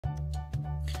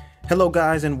Hello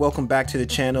guys and welcome back to the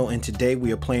channel, and today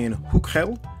we are playing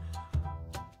Chuchel.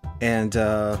 And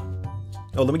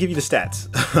let me give you the stats.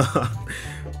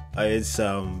 It's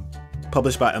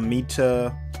published by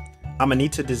Amanita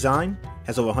Design,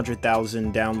 has over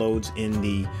 100,000 downloads in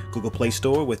the Google Play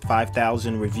Store with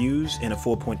 5,000 reviews and a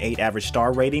 4.8 average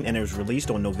star rating, and it was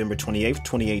released on November 28th,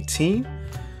 2018.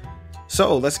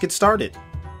 So let's get started.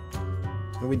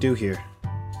 What do we do here?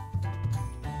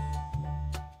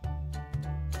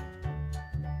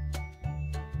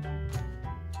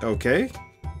 Okay.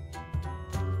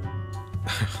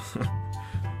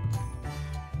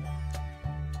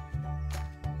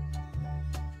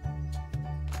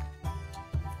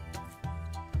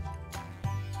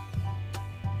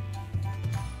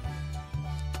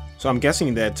 So I'm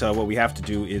guessing that what we have to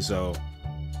do is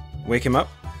wake him up.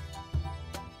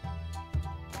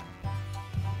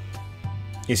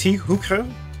 Is he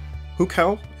Chuchel?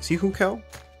 Chuchel? Is he Chuchel?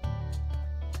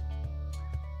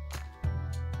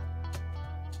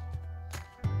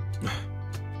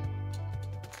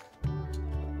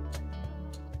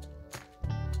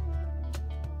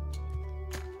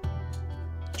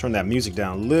 Turn that music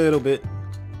down a little bit.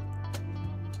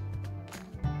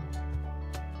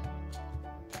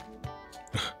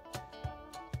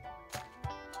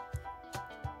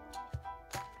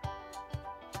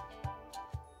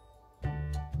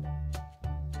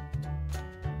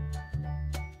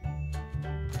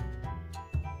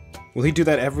 Will he do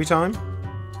that every time?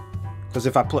 Because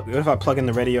if I plug in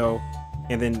the radio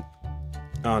and then,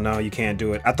 oh no, you can't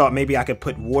do it. I thought maybe I could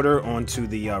put water onto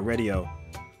the radio.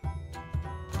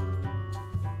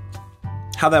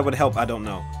 How that would help, I don't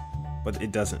know, but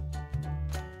it doesn't.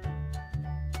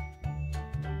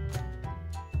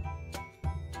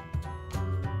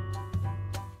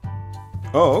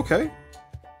 Oh, okay.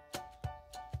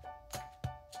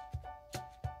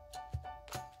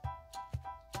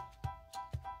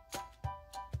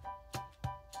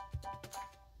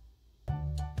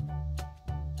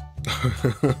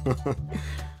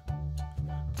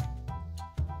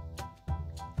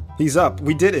 He's up.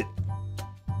 We did it.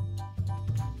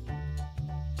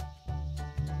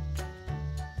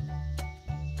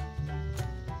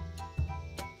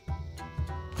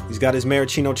 He's got his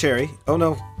maraschino cherry. Oh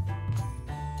no.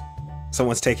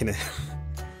 Someone's taking it.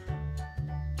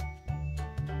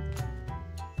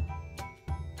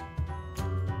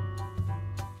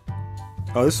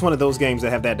 Oh, this is one of those games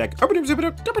that have that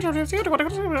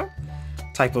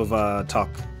type of talk.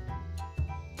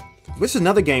 This is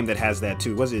another game that has that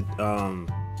too. Was it Oh,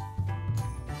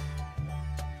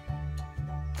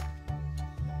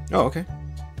 okay.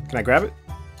 Can I grab it?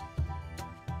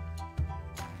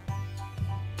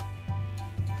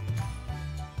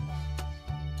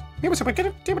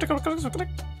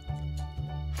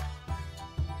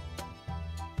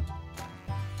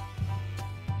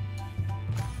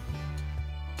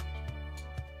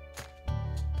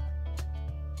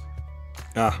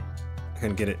 Ah, I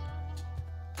couldn't get it.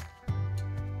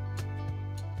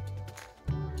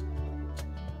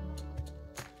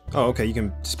 Oh, okay, you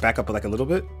can just back up like a little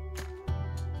bit.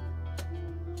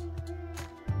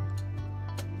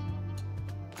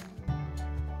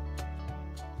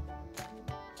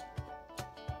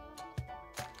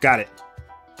 Got it.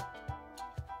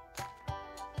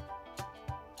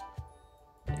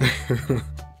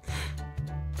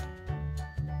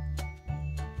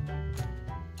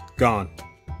 Gone.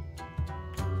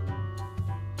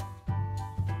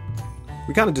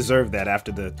 We kind of deserved that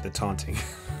after the taunting.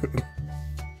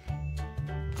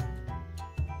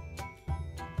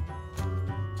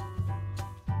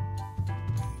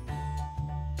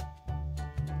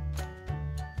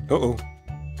 Uh-oh.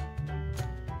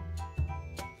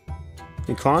 Can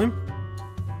you climb?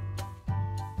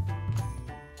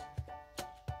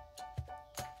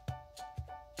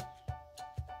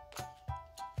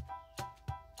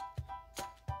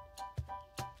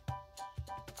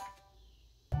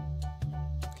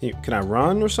 Can I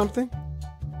run or something?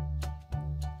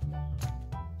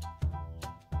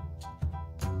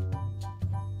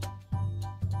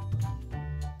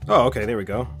 Oh, okay, there we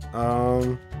go.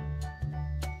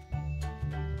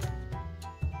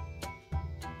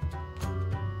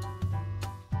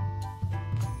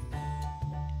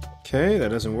 Okay, that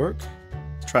doesn't work.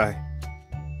 Try.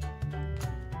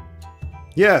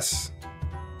 Yes!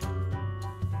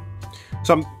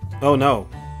 So oh no.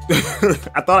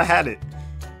 I thought I had it.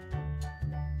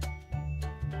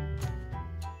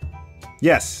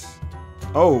 Yes.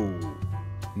 Oh,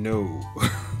 no.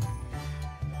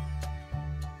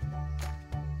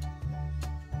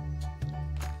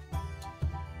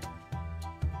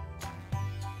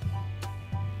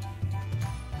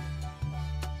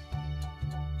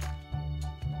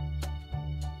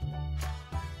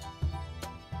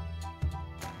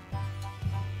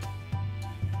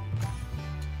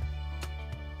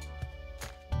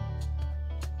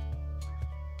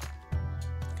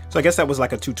 So I guess that was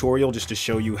like a tutorial just to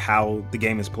show you how the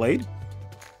game is played.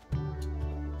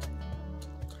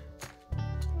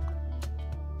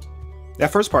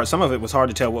 That first part, some of it was hard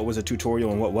to tell what was a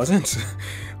tutorial and what wasn't.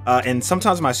 And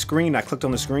sometimes my screen, I clicked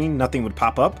on the screen, nothing would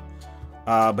pop up.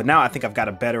 But now I think I've got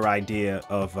a better idea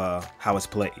of how it's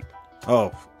played.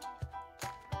 Oh.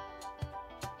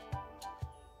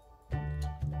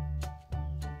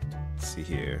 Let's see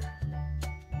here.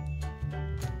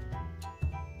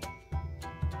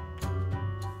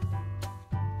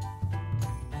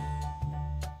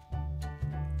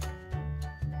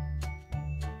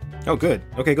 Oh, good.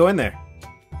 Okay, go in there.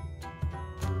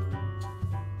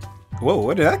 Whoa,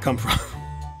 where did that come from?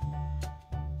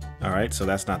 Alright, so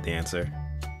that's not the answer.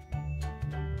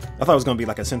 I thought it was going to be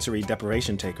like a sensory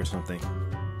deprivation take or something.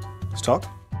 Let's talk.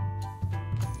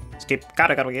 Skip.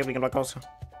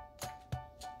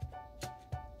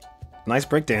 Nice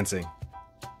breakdancing.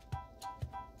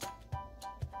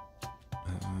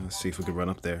 Let's see if we could run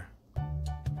up there.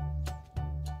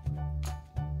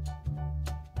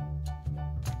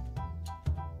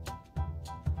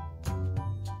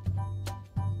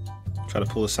 Try to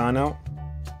pull a sign out.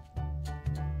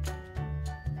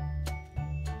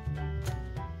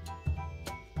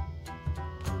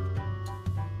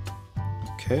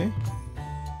 Okay.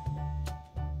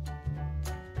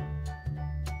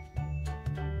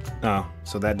 Oh,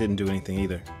 so that didn't do anything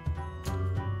either.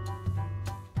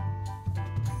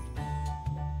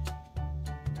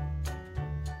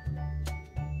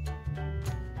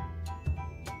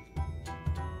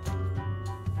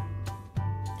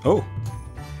 Oh.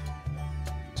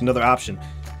 It's another option.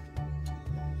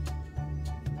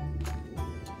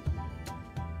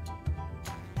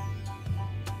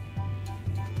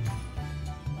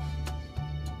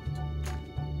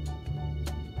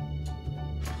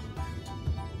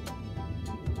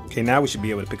 Okay, now we should be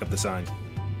able to pick up the sign.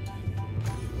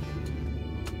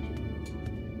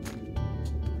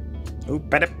 Oop,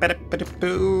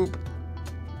 boop.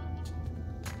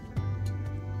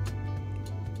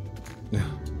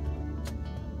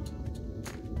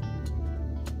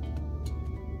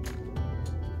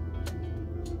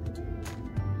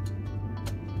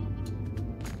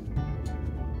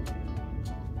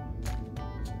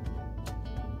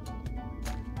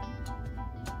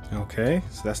 Okay,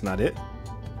 so that's not it.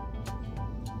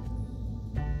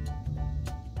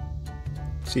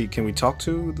 See, can we talk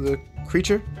to the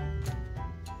creature?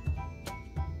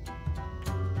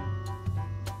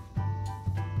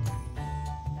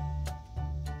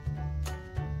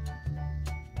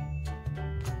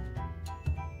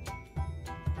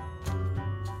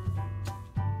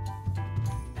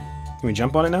 Can we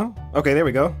jump on it now? Okay, there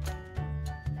we go.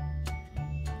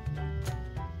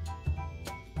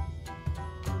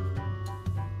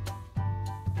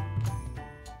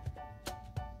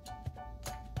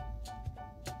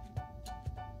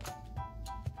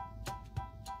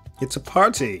 It's a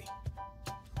party.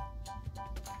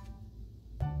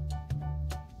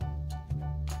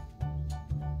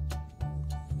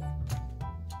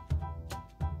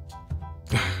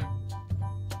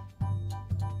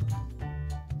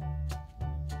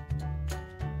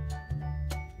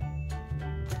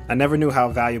 I never knew how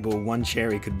valuable one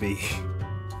cherry could be.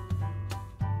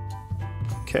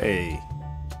 Okay.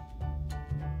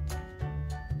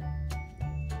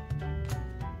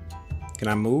 Can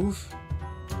I move?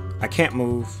 I can't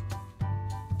move.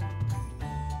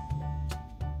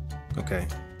 Okay.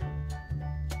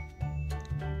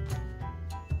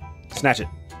 Snatch it.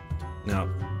 No.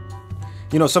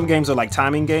 You know, some games are like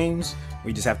timing games.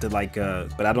 We just have to like,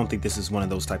 but I don't think this is one of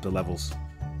those type of levels.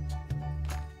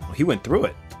 Oh, he went through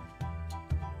it.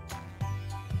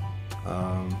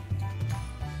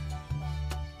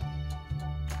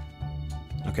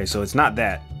 Okay, so it's not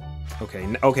that. Okay,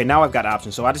 okay, now I've got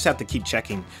options, so I just have to keep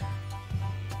checking.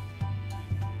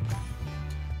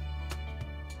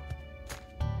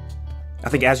 I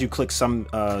think as you click some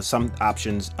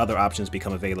options, other options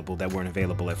become available that weren't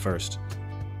available at first.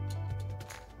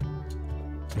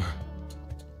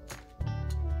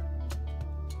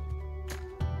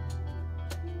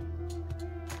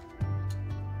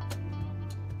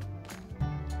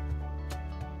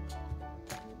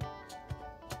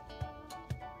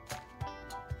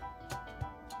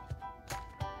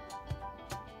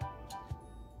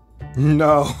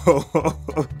 No.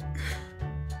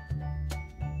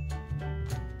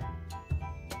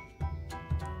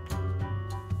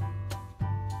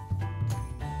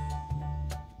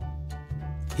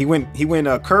 He went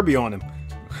Kirby on him.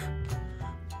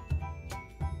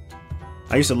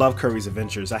 I used to love Kirby's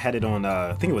Adventures. I had it on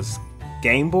I think it was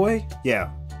Game Boy.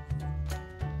 Yeah.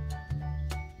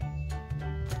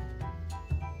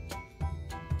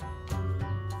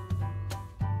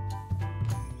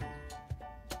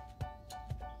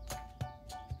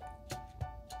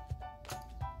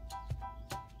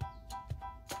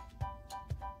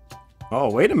 Oh,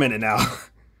 wait a minute now.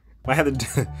 Might have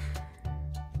to...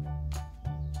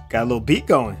 Got a little beat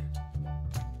going.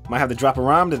 Might have to drop a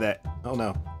rhyme to that. Oh,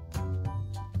 no.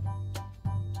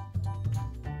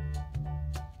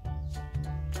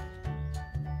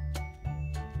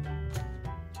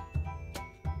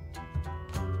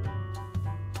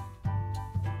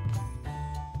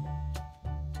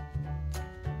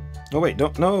 Oh, wait,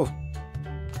 don't... No.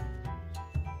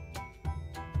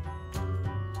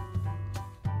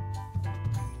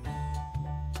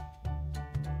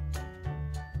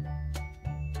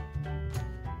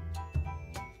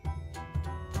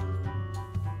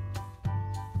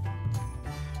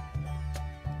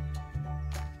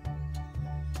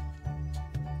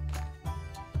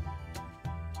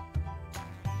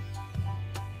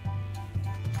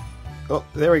 Oh,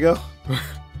 there we go.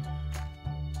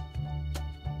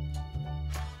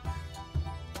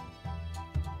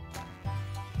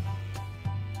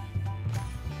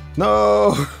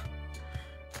 No!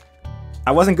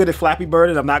 I wasn't good at Flappy Bird,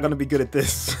 and I'm not going to be good at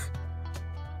this.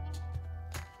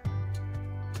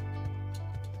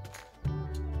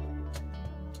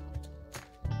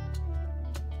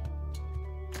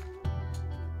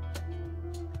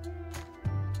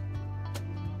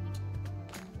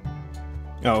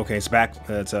 Oh, okay, it's back.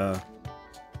 It's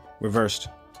reversed.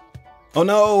 Oh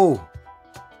no!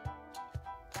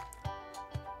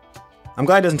 I'm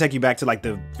glad it doesn't take you back to like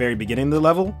the very beginning of the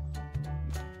level.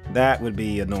 That would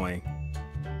be annoying.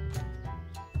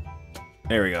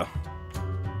 There we go.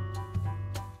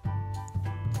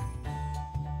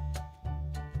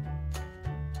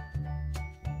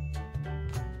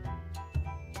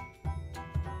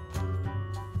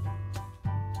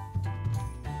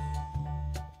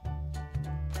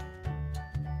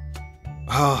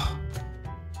 Oh,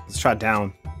 let's try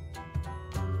down.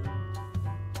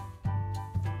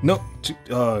 Nope.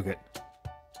 Oh, good.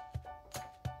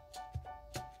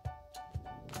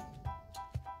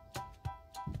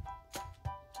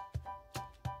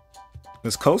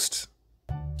 Let's coast.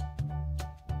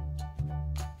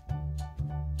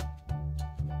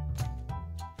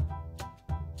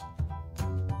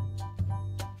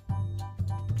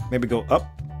 Maybe go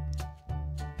up.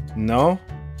 No.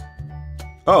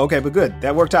 Oh, okay, but good.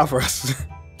 That worked out for us.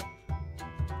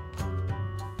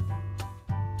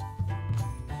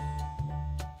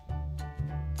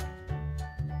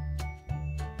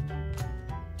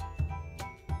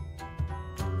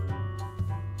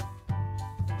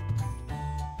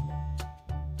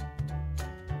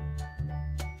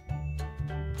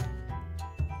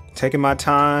 Taking my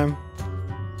time.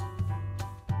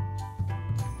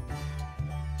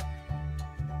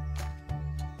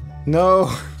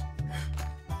 No.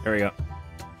 There we go.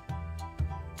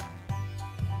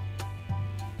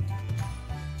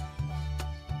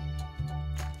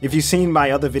 If you've seen my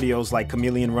other videos like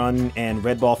Chameleon Run and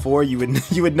Red Ball 4, you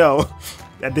would know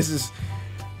that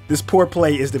this poor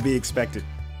play is to be expected.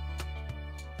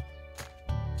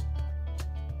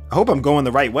 I hope I'm going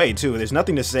the right way too. There's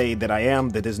nothing to say that I am,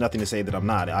 that there's nothing to say that I'm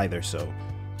not either, so.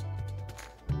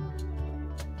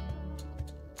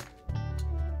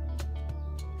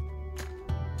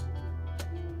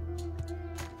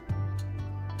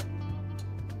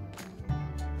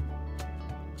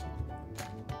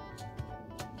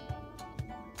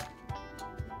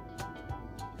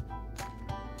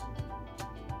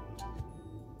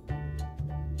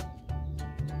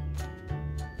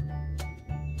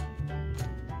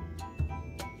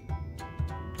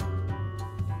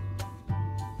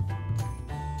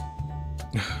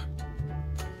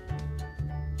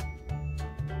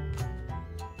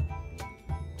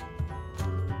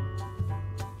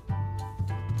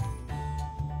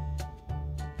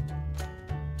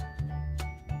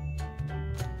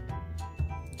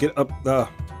 Get up.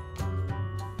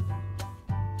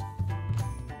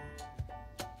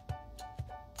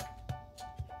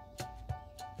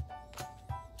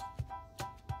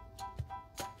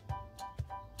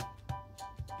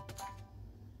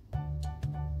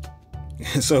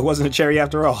 So it wasn't a cherry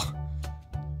after all.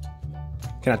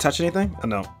 Can I touch anything? Oh,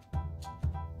 no.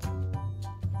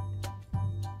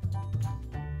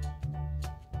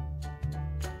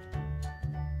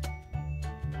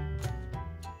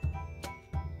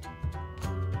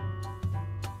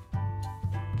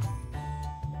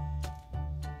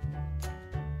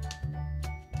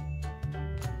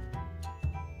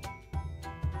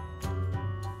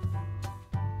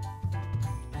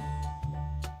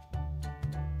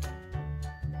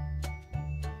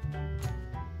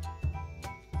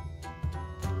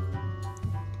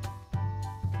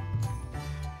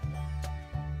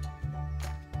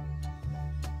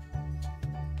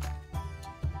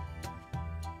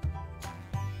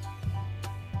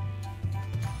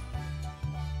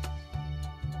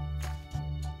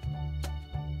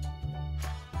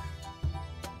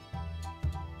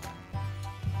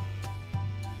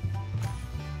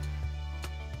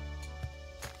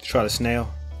 try the snail.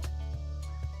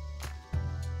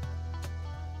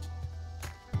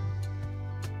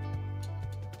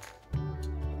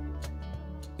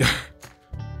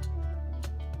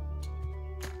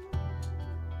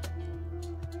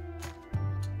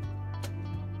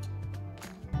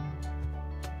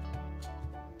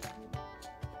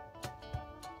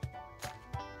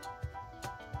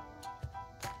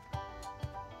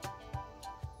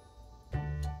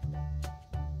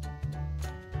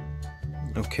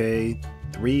 Okay,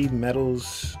 3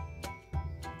 metals,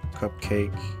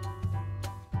 cupcake,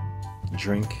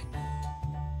 drink.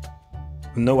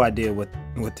 No idea what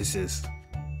this is.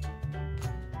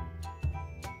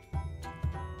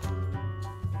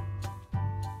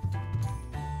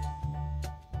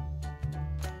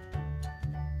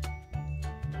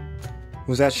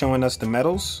 Was that showing us the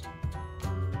medals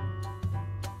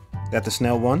that the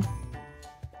snail won?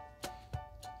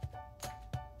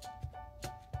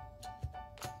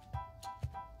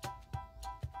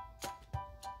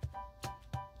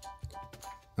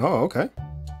 Oh, okay.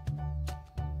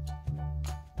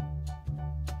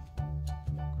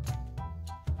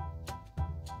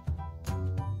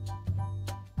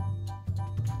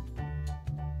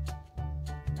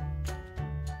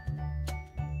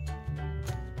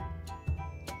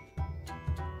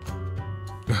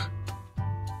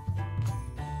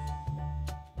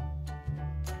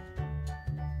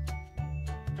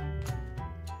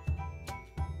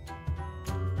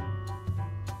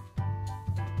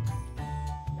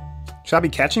 Should I be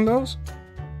catching those?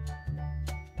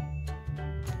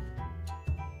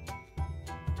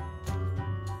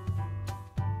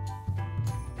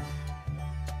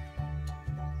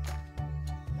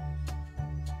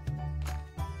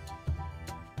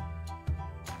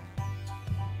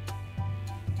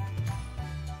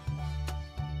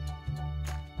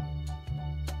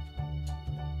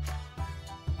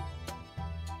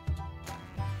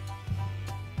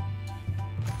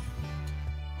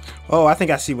 Oh, I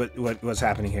think I see what's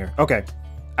happening here. Okay,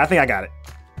 I think I got it.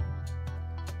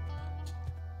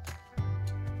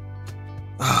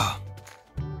 Oh.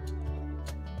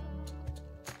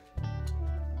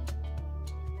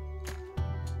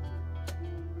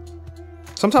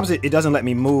 Sometimes it doesn't let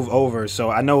me move over, so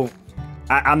I know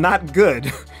I'm not good,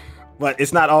 but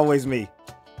it's not always me.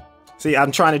 See,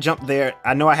 I'm trying to jump there.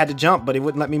 I know I had to jump, but it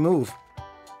wouldn't let me move.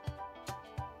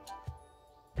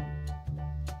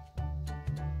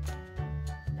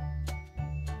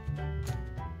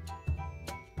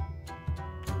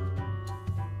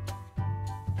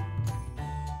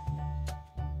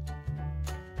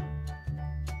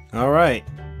 All right.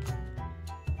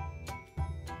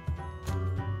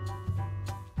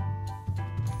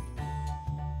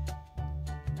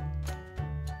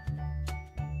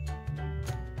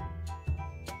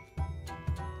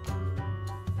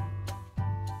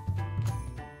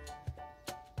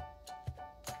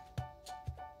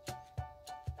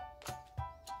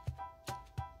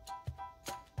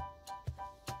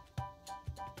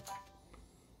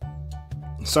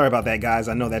 Sorry about that, guys.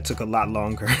 I know that took a lot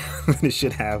longer than it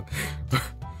should have.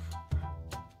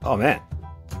 Oh, man.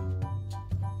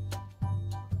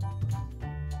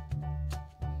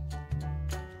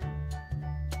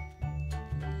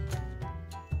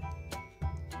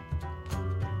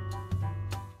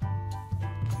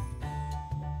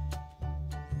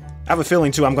 I have a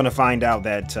feeling, too, I'm going to find out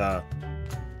that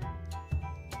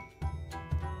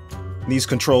these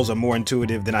controls are more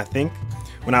intuitive than I think.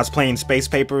 When I was playing Space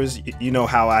Papers, you know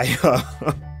how I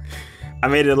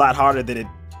made it a lot harder than it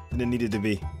needed to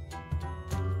be.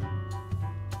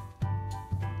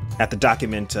 At the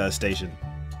document station.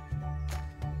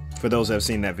 For those who have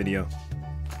seen that video.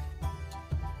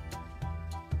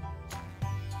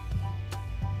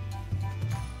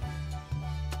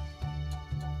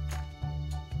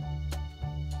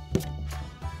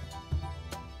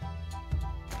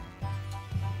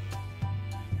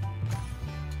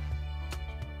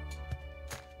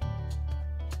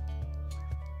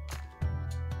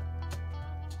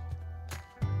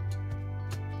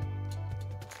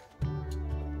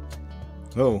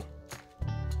 Oh.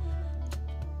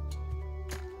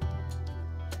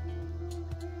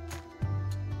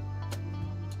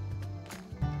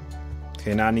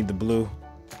 Okay, now I need the blue.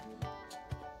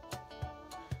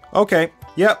 Okay,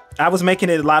 yep, I was making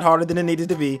it a lot harder than it needed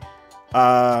to be.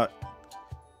 I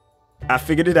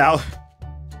figured it out.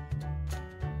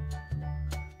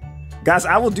 Guys,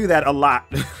 I will do that a lot,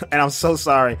 and I'm so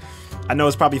sorry. I know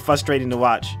it's probably frustrating to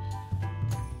watch.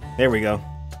 There we go.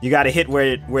 You gotta hit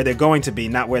where they're going to be,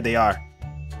 not where they are.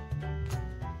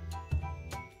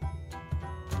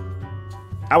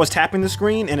 I was tapping the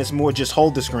screen, and it's more just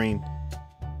hold the screen.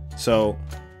 So,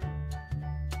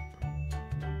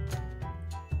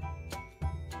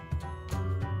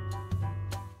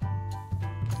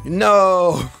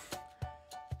 No.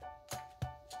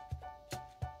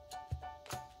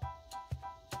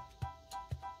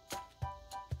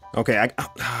 Okay,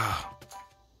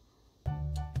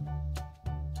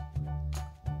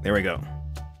 there we go.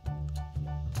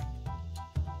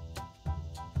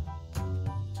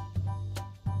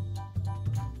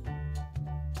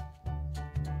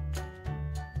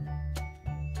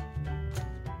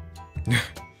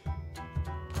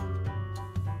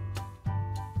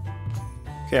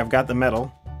 Okay, I've got the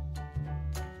metal.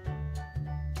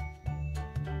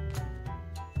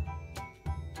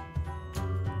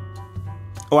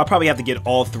 Oh, I probably have to get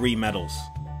all 3 metals.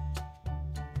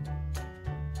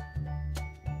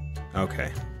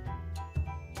 Okay.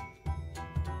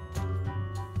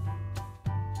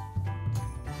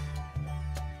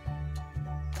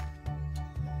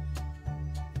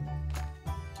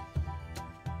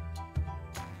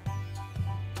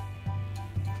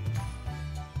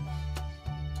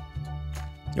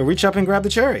 You'll reach up and grab the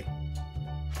cherry.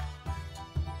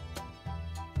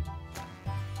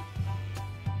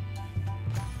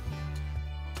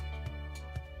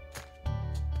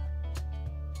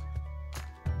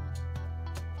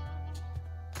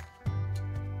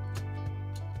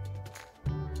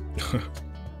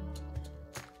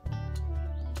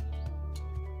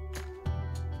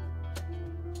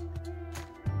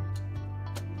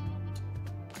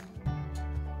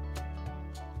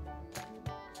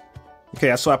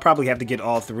 Okay, so I probably have to get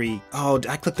all 3. Oh,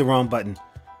 I clicked the wrong button.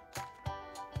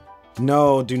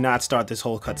 No, do not start this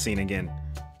whole cutscene again.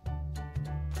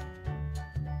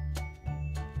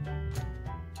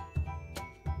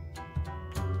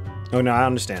 Oh no, I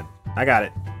understand. I got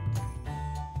it.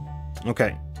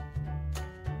 Okay.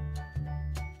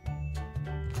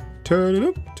 Turn it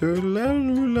up, turn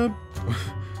it up.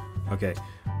 Okay,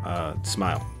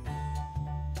 smile.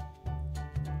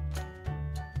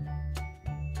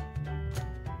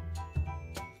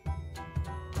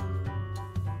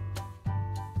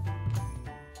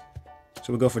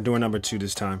 So we'll go for door number 2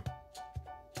 this time.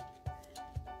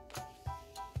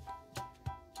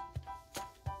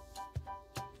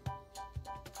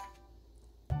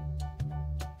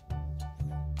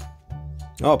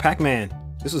 Oh, Pac-Man.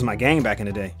 This was my gang back in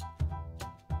the day.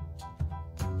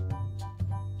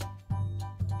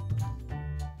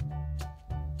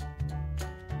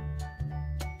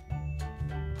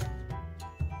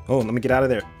 Oh, let me get out of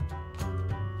there.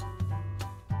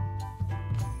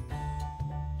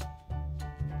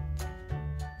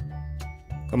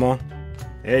 Come on.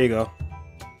 There you go.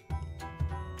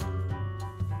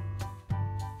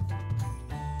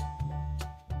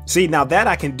 See, now that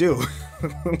I can do.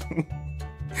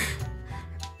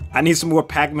 I need some more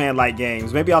Pac-Man-like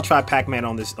games. Maybe I'll try Pac-Man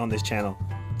on this channel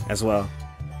as well.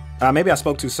 Maybe I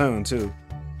spoke too soon too.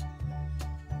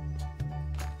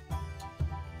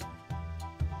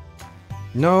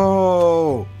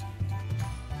 No.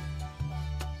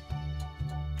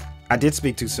 I did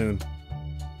speak too soon.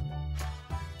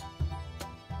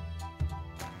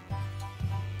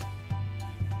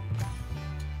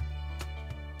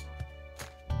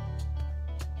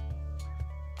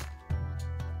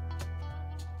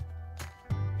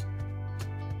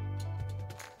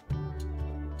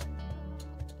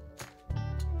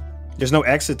 There's no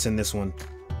exits in this one.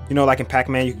 You know, like in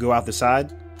Pac-Man, you can go out the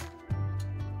side.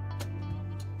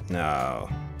 No.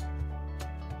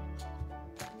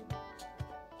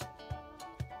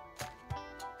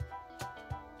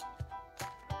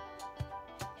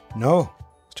 No.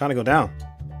 I was trying to go down.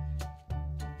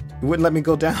 It wouldn't let me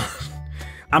go down.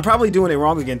 I'm probably doing it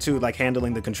wrong again too, like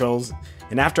handling the controls.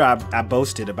 And after I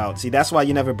boasted about, see, that's why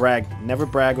you never brag. Never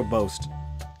brag or boast.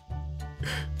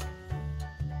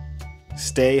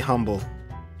 Stay humble.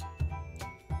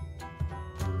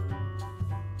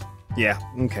 Yeah,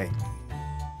 okay.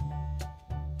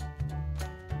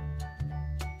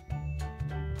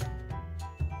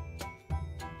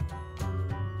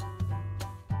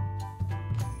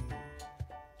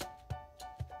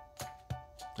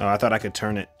 Oh, I thought I could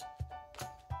turn it.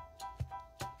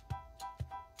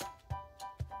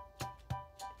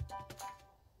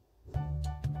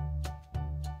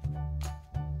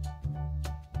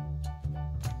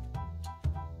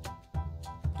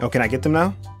 Oh, can I get them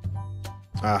now?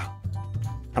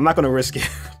 I'm not gonna risk it.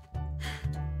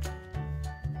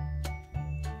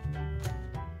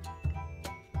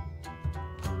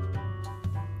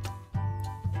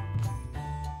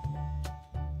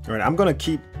 All right, I'm gonna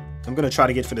try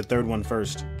to get for the 3rd one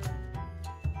first.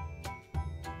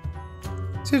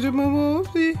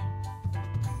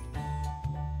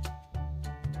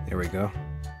 There we go.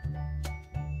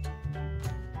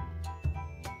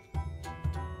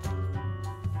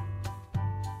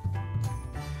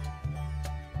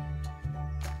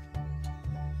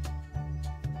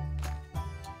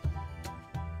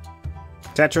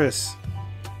 Tetris.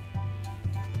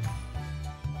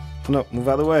 No, move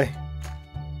out of the way.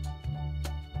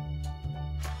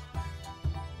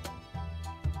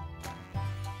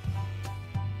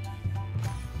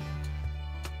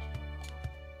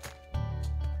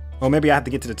 Oh, maybe I have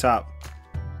to get to the top.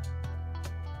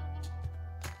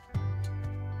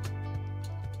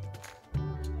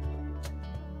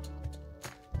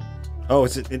 Oh,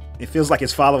 it feels like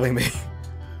it's following me.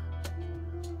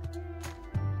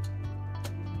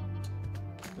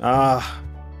 Ah.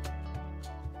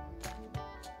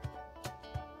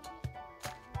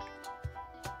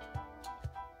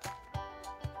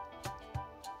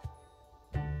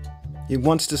 He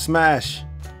wants to smash.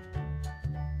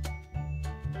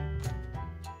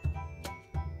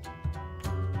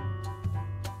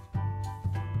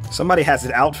 Somebody has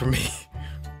it out for me.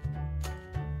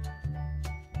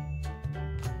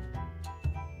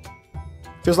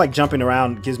 Feels like jumping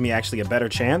around gives me actually a better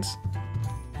chance,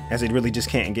 as it really just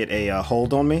can't get a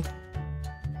hold on me,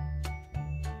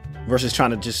 versus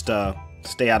trying to just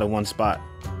stay out of one spot.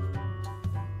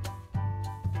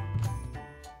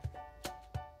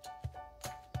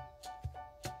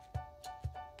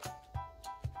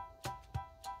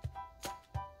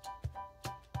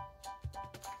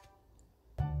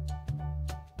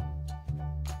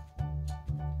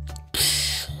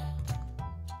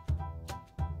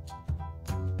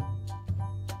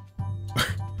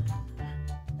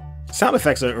 Sound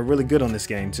effects are really good on this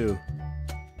game too.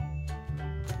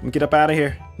 Let me get up out of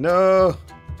here. No.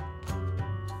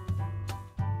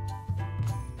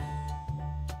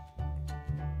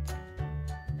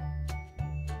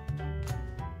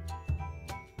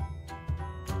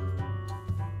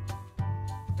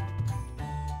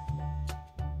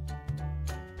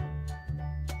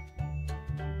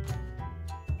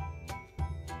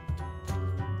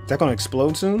 Is that gonna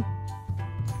explode soon?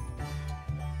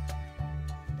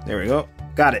 There we go.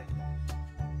 Got it.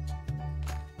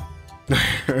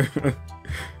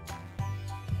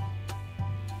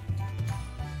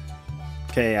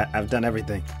 Okay, I've done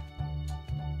everything.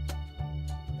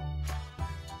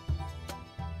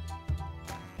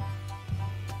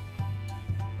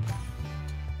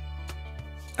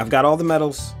 I've got all the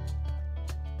medals.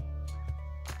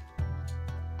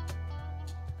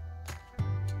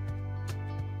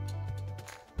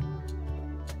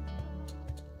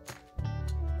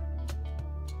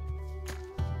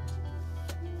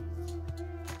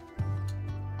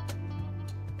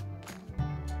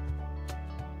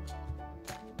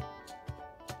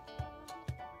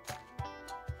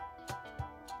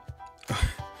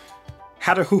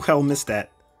 How did Chuchel miss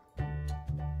that?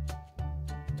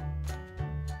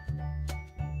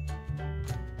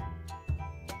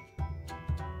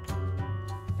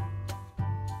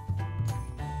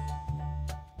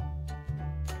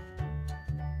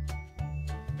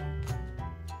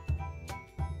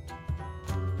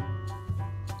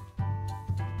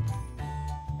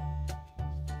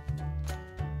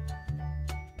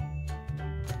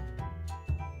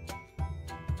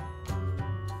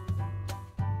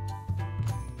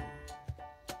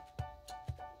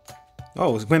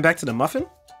 Oh, it went back to the muffin?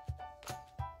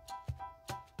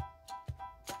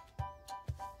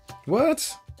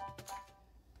 What?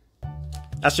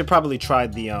 I should probably try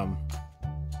the I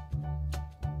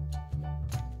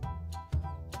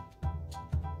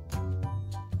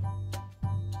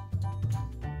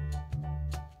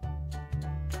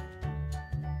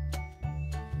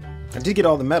did get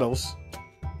all the medals.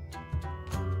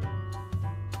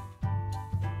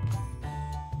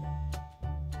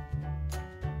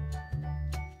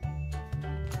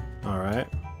 Alright.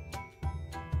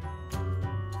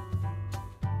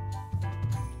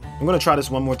 I'm gonna try this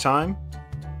one more time.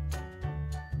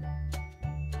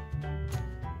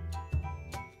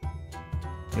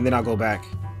 And then I'll go back.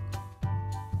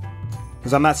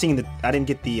 Because I'm not seeing I didn't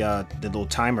get the little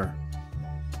timer.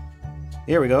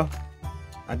 Here we go.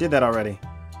 I did that already.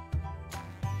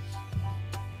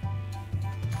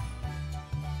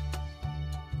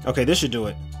 Okay, this should do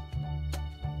it.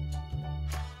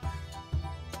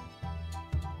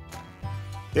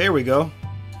 There we go.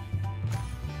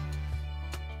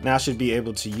 Now I should be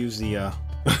able to use the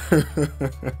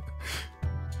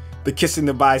the kissing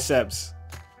the biceps.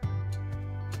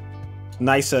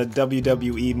 Nice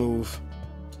WWE move.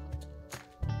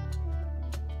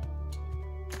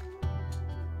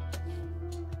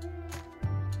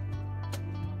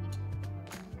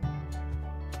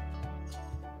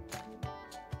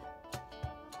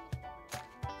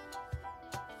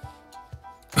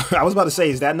 I was about to say,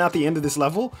 is that not the end of this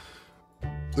level?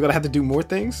 We're gonna have to do more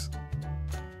things?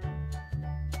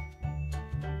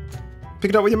 Pick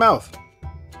it up with your mouth.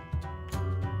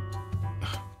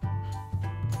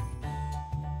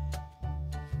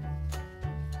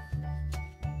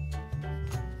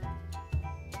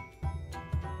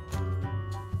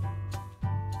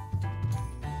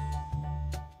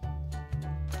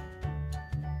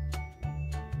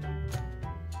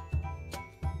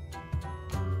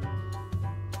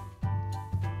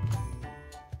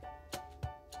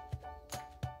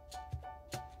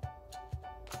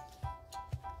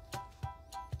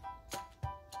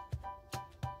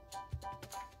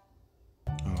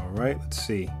 right, let's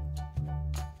see.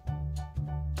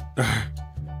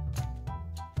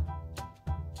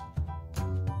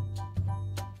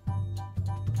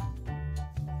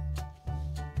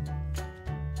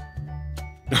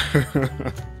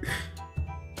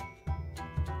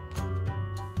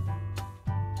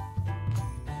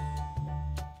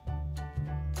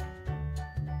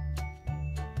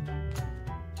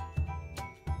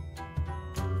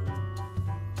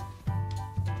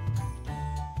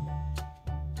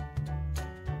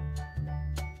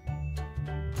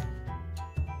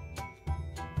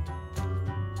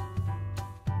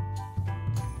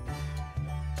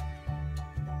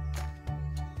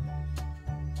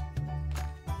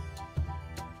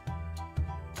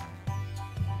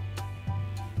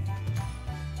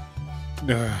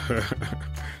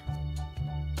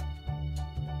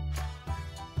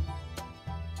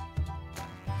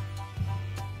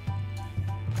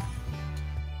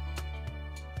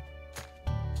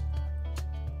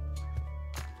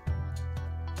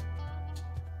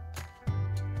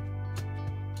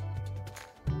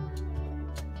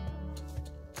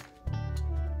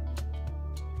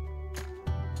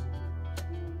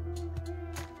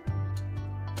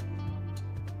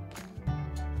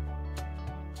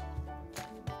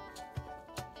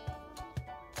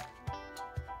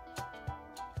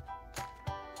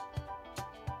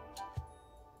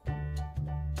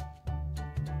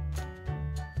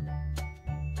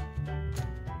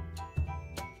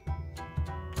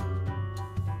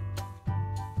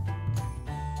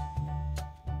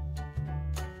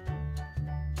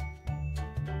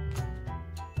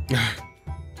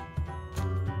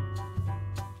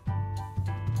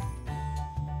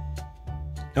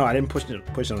 No, I didn't push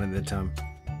on it at the time.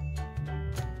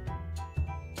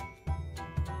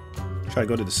 Try to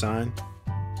go to the sign.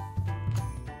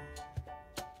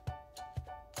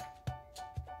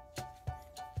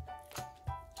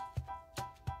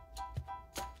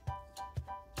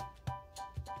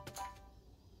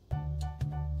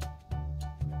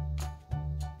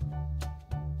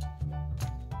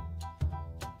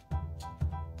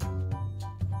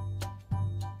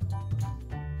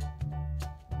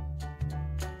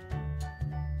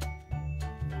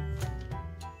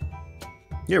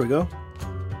 Here we go.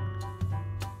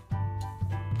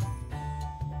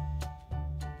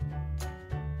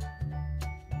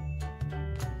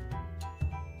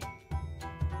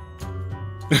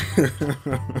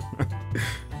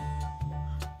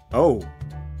 Oh.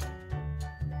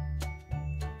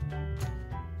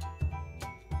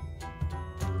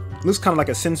 Looks kind of like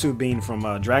a sensu bean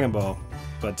from Dragon Ball,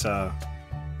 but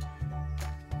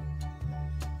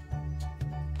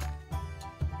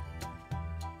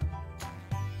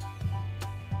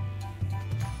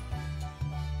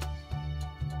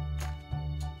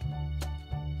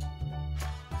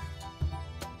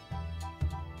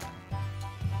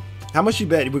how much you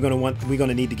bet we're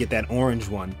gonna need to get that orange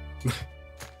one?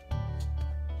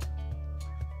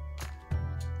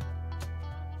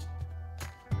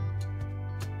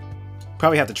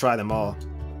 Probably have to try them all.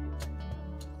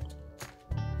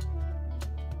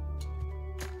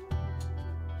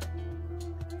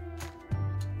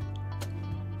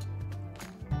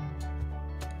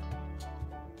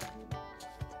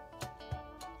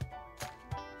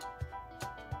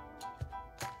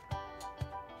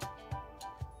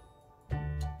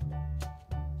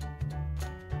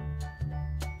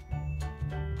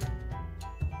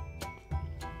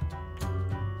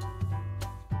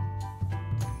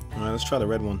 Alright, let's try the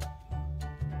red one.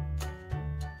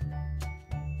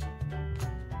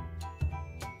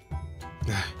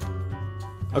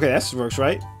 Okay, that works,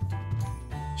 right?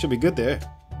 Should be good there.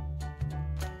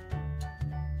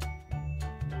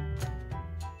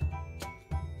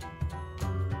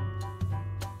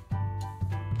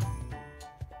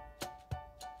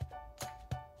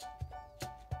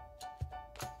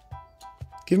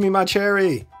 Give me my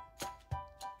cherry.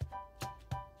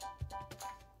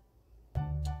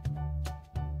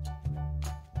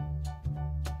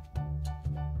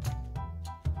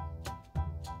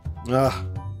 Ugh.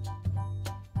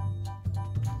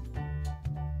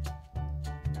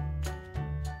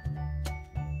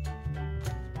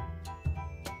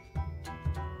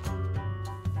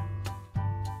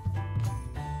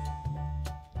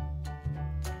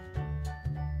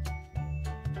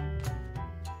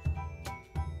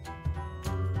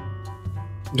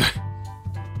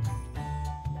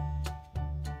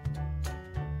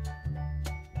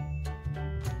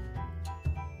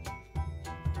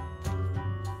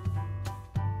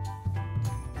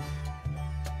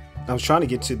 I was trying to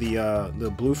get to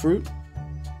the blue fruit.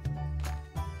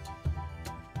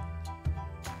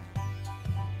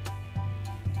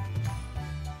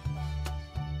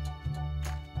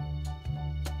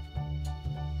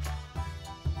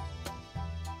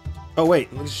 Oh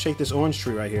wait, let's shake this orange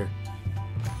tree right here.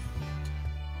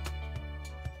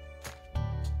 I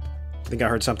think I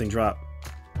heard something drop.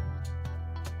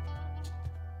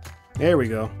 There we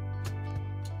go.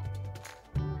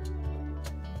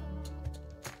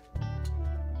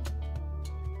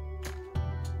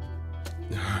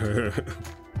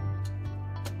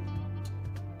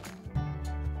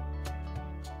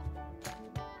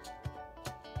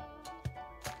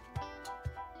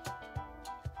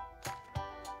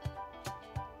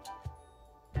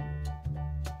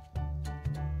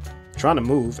 Trying to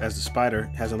move as the spider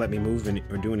hasn't let me move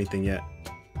or do anything yet.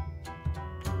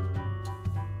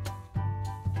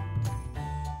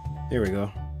 Here we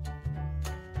go.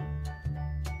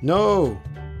 No!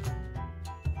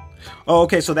 Oh,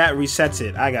 okay, so that resets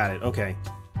it. I got it. Okay.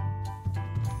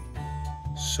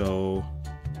 So...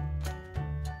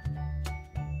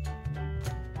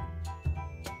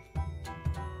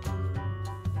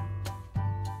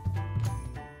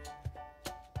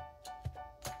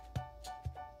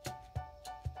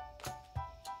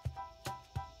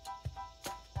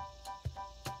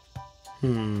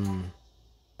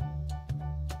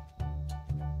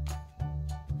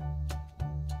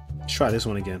 Let's try this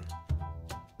one again.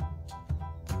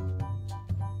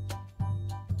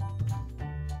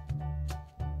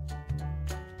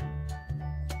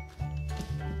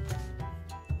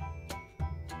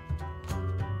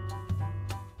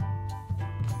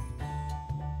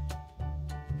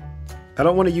 I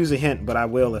don't want to use a hint, but I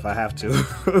will if I have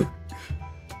to.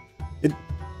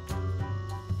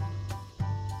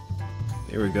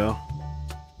 Here we go.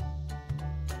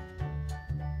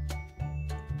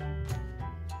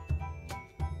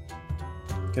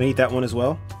 Can I eat that one as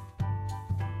well?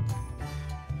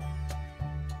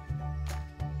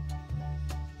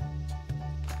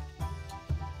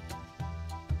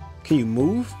 Can you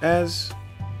move as...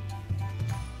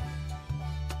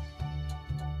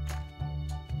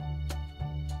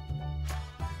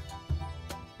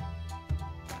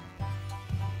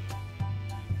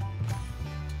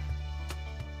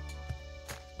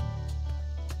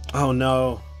 Oh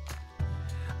no.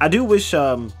 I do wish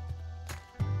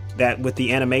that with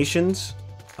the animations,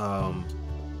 now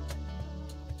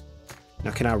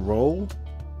can I roll?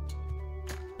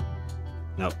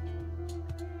 Nope.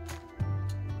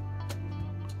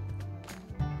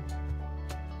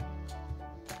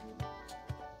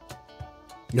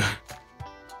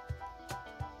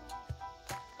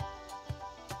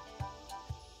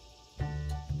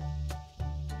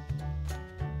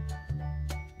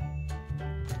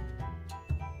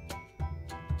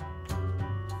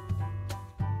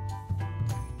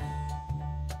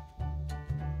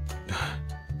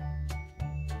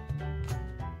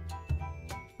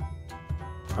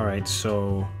 All right,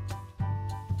 so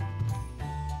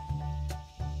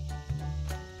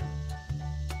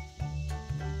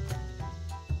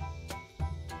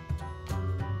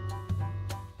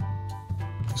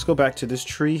let's go back to this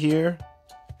tree here.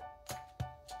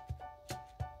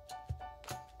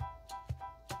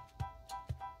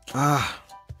 Ah,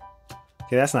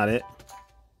 okay, that's not it.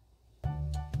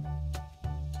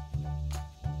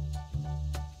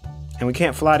 And we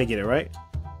can't fly to get it, right?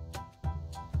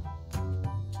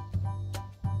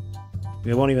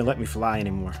 It won't even let me fly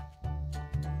anymore.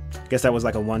 Guess that was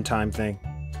like a one-time thing.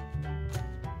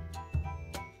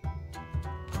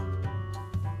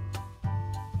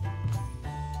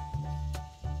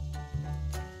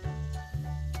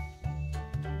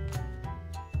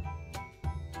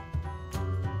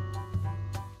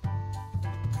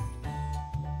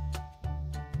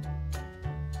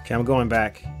 Okay, I'm going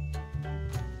back.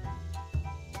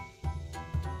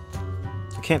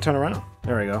 I can't turn around.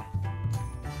 There we go.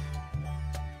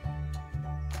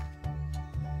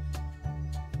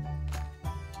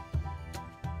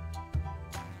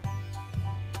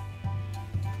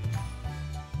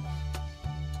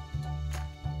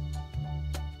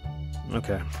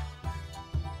 Okay.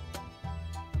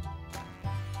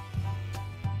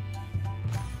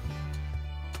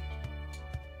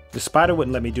 The spider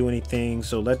wouldn't let me do anything,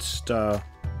 so let's go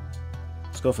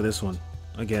for this one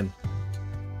again.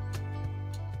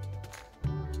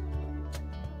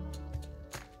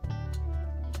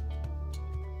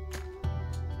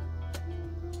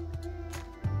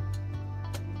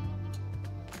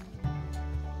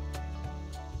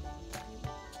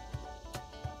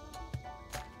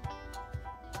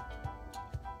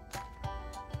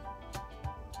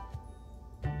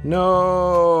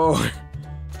 No.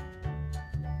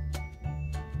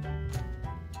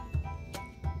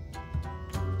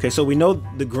 Okay, so we know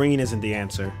the green isn't the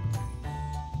answer.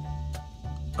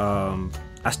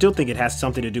 I still think it has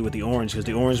something to do with the orange, because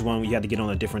the orange one we had to get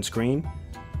on a different screen.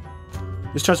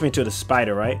 This turns me into the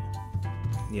spider, right?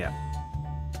 Yeah.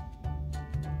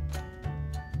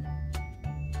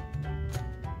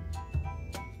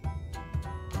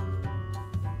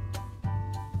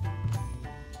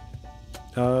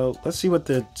 Let's see what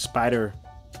the spider...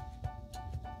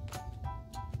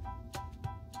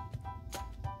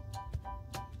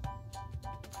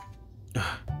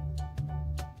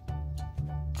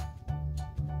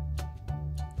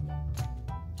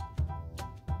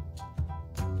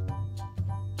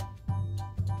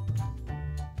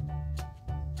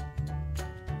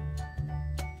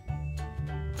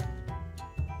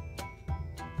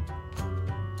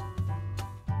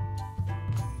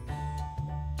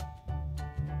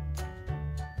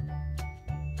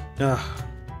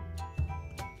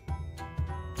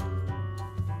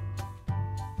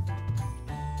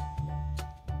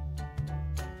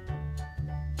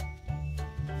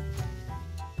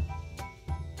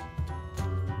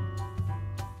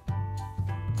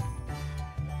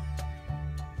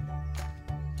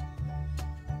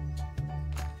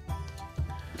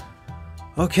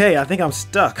 Okay, I think I'm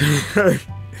stuck.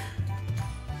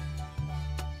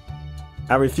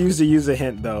 I refuse to use a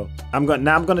hint though. I'm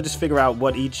gonna just figure out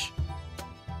what each...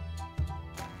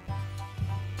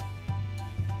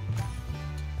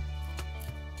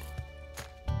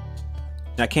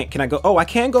 can I go? Oh, I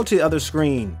can go to the other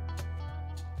screen.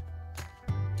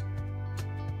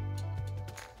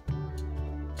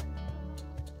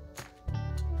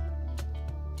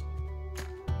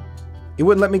 It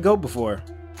wouldn't let me go before.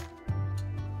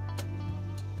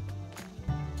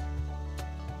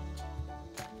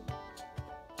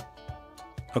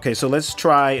 Okay, so let's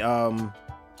try, yeah,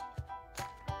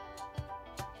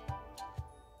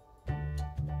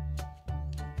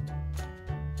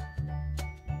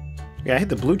 I hit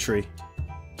the blue tree.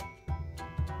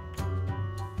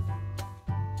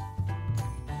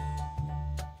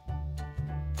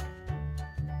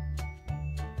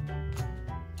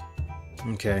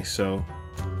 Okay, so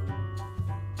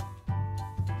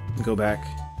go back.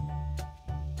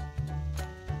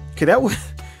 Okay, that was...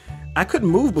 I couldn't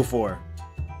move before.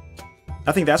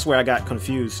 I think that's where I got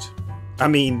confused. I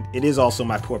mean, it is also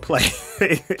my poor play.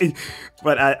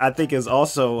 But I think it's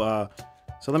also...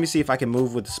 so let me see if I can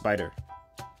move with the spider.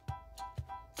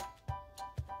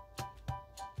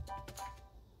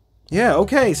 Yeah,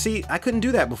 okay. See, I couldn't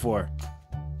do that before.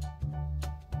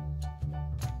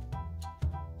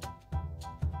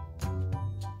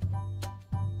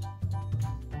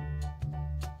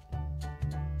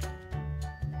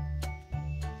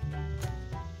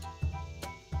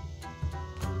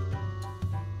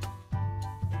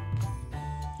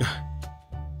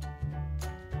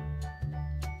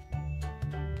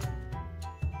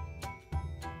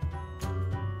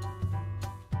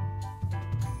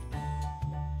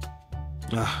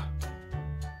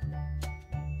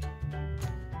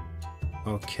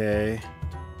 Okay.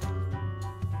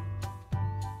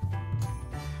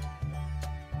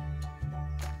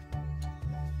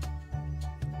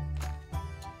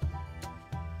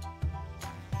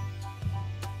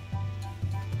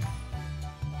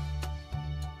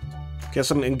 Okay,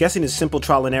 so I'm guessing it's simple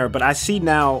trial and error, but I see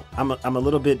now I'm a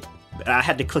little bit... I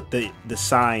had to click the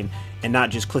sign and not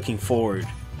just clicking forward.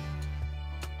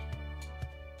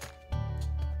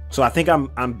 So I think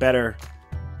I'm better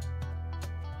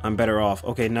off.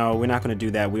 Okay, no, we're not going to do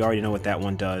that. We already know what that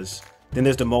one does. Then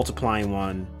there's the multiplying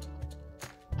one.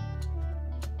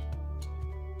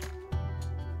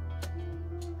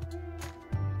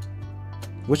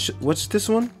 What's this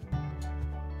one?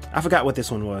 I forgot what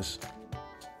this one was.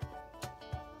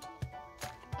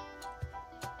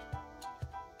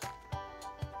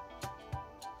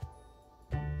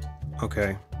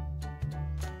 Okay.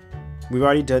 We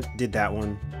already did that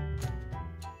one.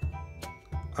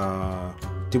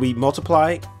 Did we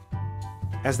multiply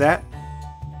as that?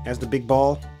 As the big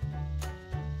ball?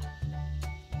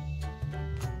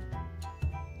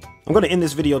 I'm gonna end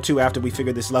this video too after we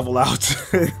figure this level out.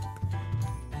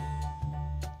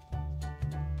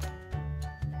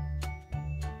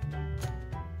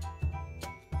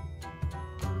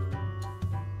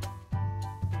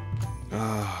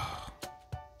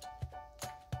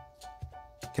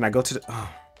 Can I go to the... Oh.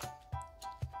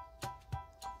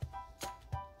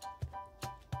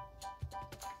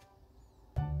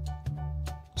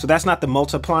 So that's not the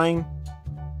multiplying?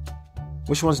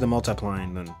 Which one's the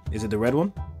multiplying then? Is it the red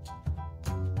one?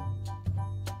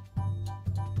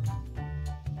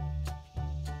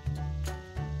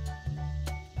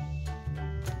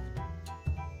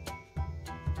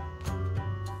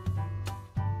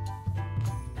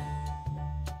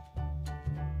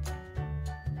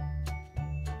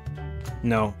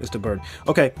 No, it's the bird.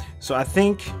 Okay, so I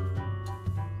think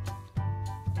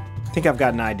I think I've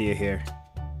got an idea here.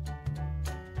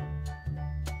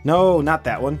 No, not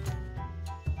that one.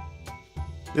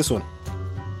 This one.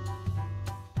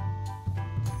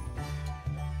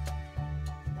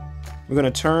 We're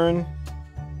gonna turn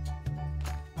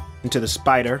into the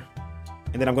spider,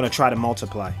 and then I'm gonna try to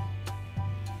multiply.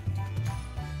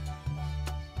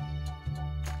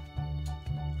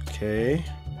 Okay,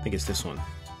 I think it's this one.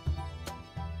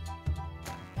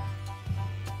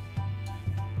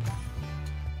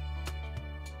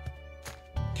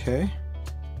 Okay.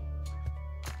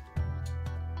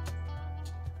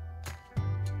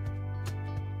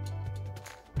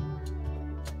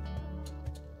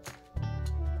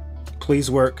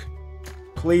 Please work.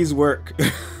 Please work.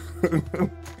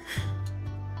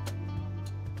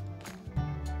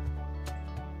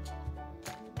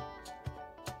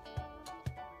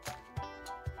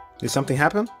 Did something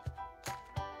happen?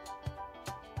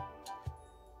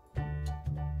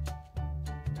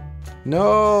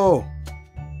 No.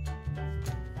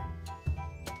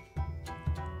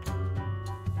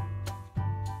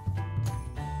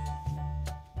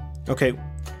 Okay.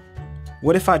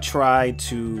 What if I try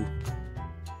to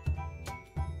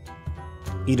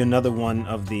eat another one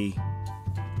of the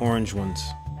orange ones?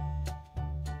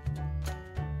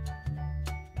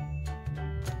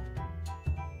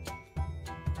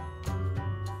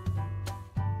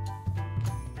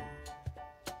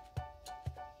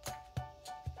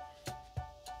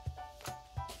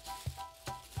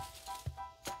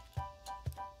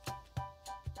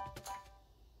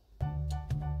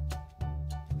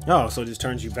 Oh, so it just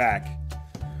turns you back.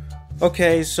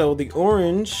 Okay, so the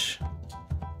orange,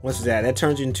 what's that? That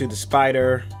turns you into the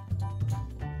spider.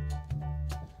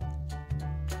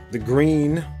 The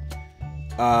green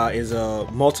is a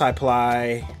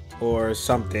multiply or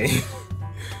something.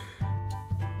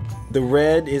 The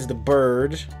red is the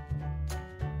bird.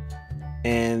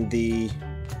 And the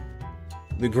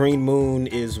green moon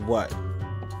is what?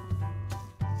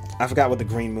 I forgot what the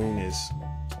green moon is.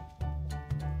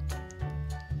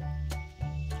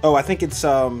 Oh, I think it's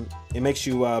it makes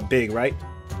you big, right?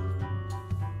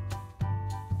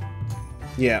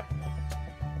 Yeah.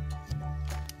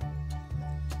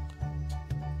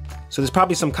 So there's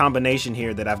probably some combination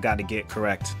here that I've got to get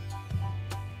correct.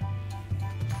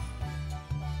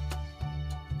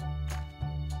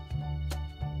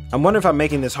 I'm wondering if I'm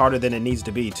making this harder than it needs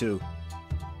to be, too.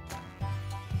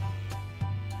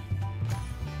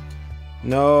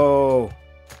 No.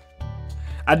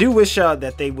 I do wish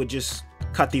that they would just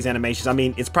cut these animations. I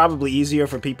mean, it's probably easier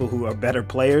for people who are better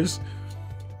players.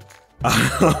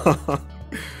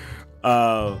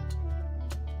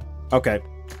 Okay.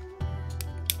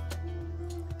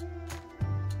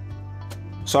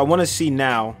 So I want to see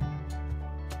now.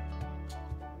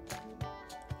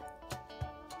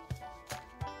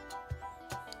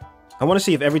 I want to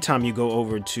see if every time you go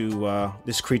over to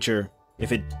this creature,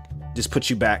 if it just puts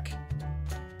you back.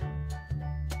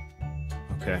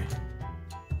 Okay.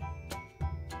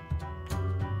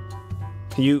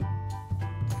 Can you...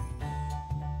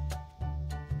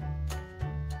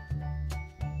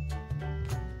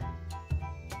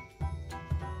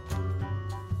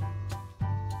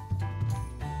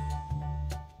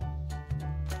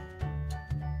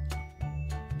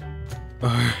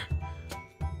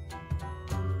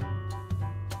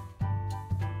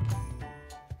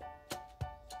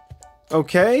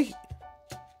 Okay.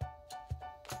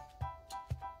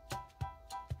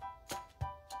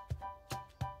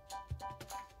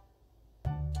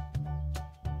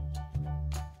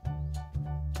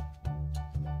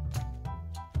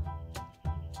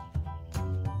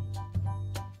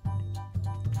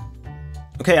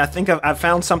 Okay, I think I've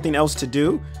found something else to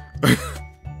do.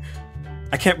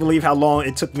 I can't believe how long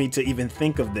it took me to even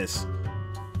think of this.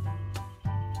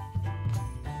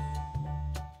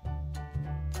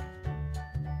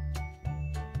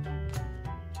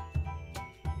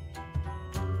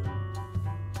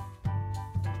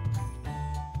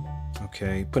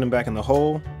 Okay, put him back in the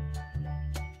hole.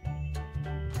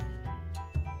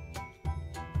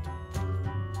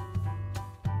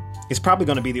 It's probably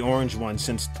going to be the orange one,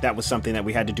 since that was something that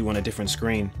we had to do on a different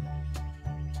screen.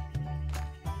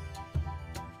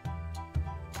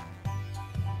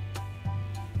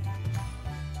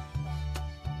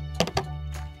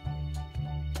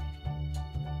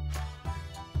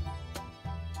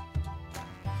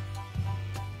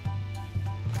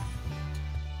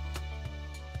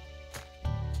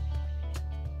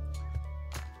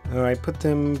 Alright, put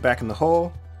them back in the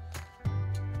hole.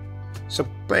 So,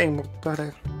 bang.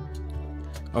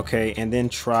 Okay, and then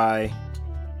try...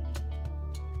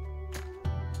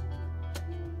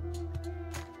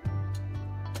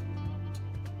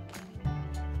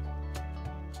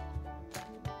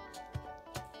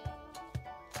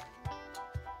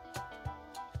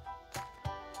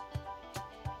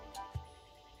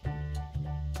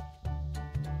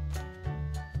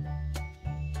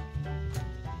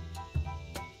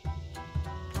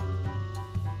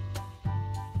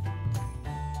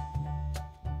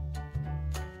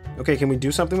 Okay, can we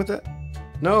do something with it?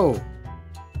 No.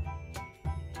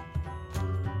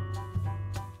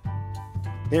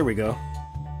 There we go.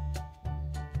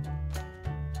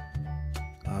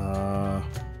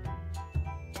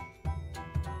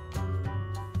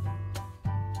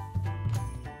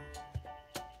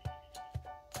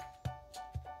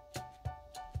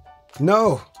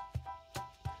 No.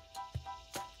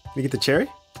 Can we get the cherry?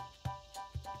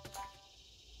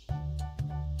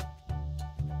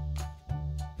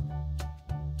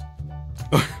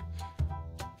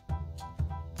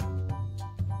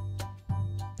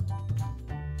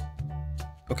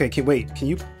 Okay, wait, can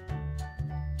you?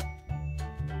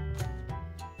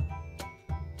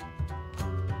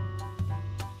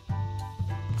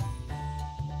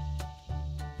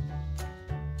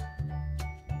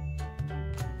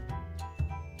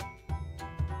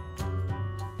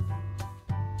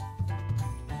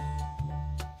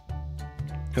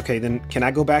 Okay, then can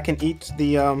I go back and eat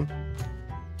the,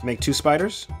 make 2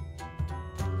 spiders?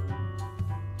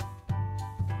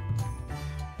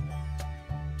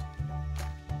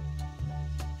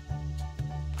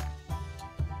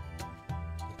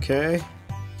 Okay.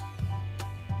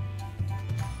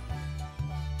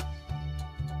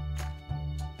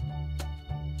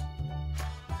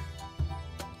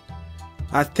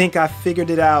 I think I figured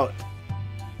it out.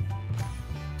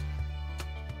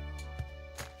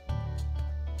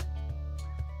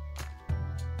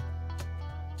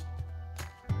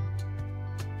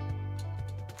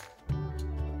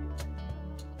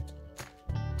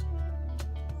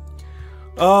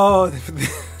 Oh,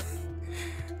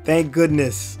 thank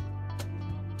goodness.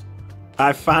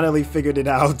 I finally figured it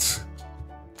out.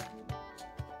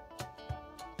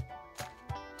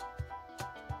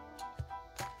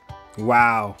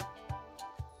 Wow.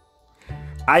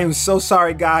 I am so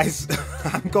sorry, guys.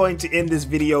 I'm going to end this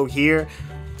video here.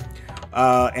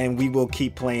 And we will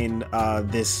keep playing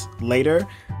this later.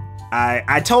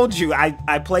 I told you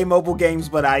I play mobile games,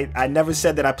 but I never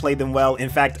said that I play them well. In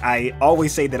fact, I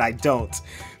always say that I don't.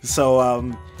 So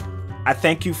I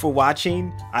thank you for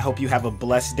watching. I hope you have a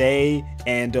blessed day,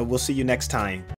 and we'll see you next time.